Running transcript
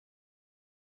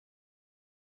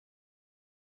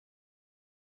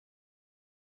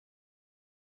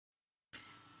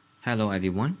Hello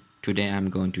everyone, today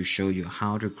I'm going to show you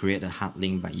how to create a hard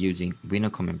link by using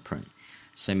Windows Command Prompt.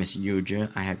 Same as usual,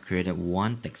 I have created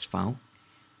one text file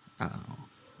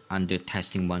under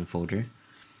testing1 folder.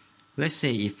 Let's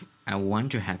say if I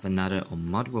want to have another or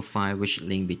multiple files which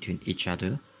link between each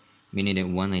other, meaning that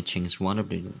when I change one of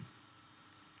the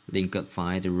linked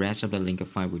file, the rest of the linked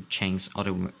file will change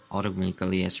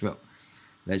automatically as well.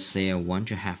 Let's say I want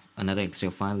to have another Excel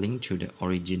file linked to the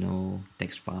original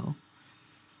text file.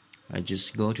 I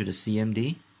just go to the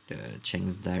CMD,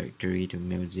 change directory to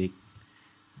music,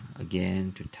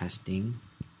 again to testing1.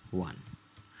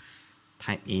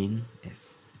 Type in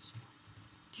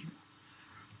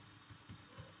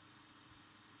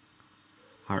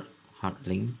hard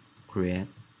link create.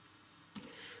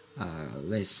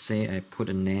 Let's say I put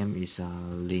a name is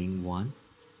link1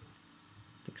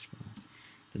 text file.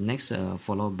 The next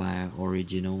followed by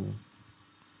original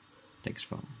text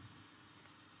file.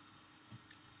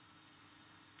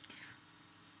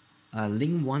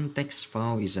 Link1 text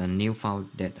file is a new file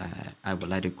that I would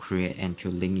like to create and to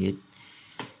link it.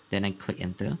 Then I click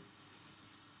enter.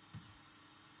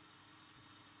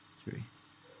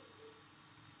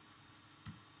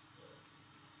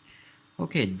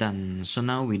 Okay, done. So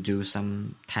now we do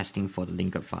some testing for the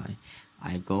linked file.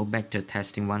 I go back to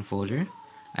testing1 folder.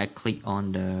 I click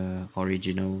on the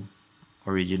original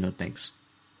text.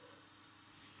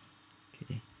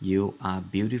 Okay, you are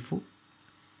beautiful.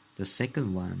 The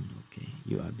second one, okay,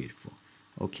 you are beautiful.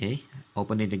 Okay,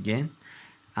 open it again.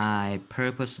 I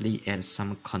purposely add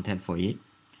some content for it,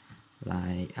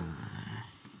 like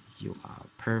you are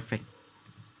perfect.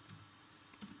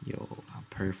 You are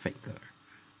perfect girl.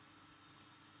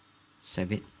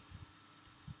 Save it,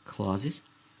 close it,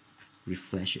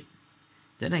 refresh it.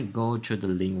 Then I go to the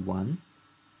link1.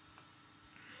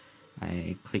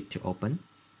 I click to open.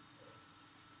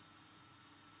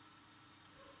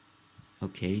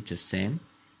 Okay, just same.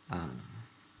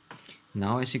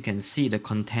 Now as you can see, the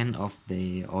content of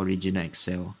the original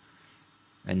Excel,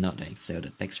 and not the Excel, the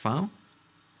text file,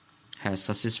 has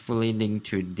successfully linked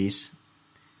to this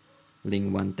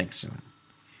link1 text file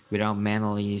without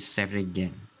manually saving it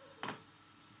again.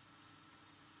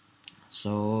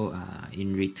 So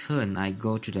in return, I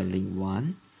go to the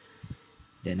link1,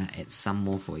 then I add some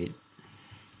more for it.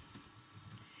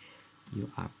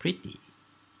 You are pretty.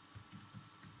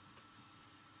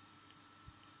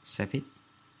 Save it,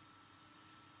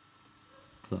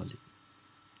 close it.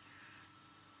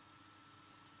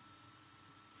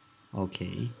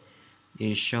 Okay,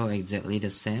 it shows exactly the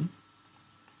same.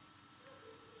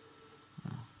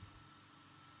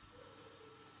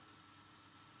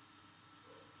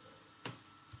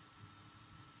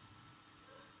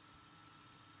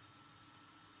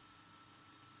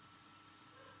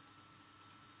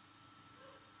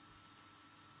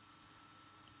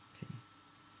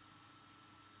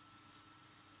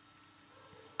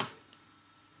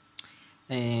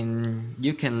 And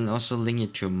you can also link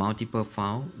it to multiple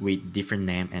files with different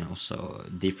name and also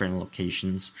different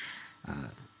locations.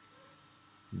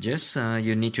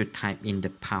 You need to type in the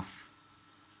path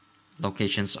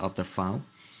locations of the file,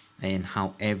 and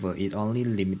however it only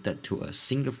limited to a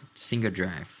single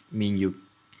drive, mean you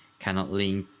cannot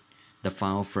link the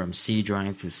file from C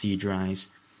drive to C drives,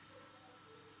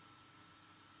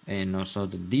 and also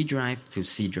the D drive to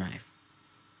C drive.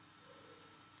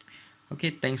 Okay,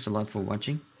 thanks a lot for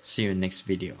watching. See you next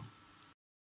video.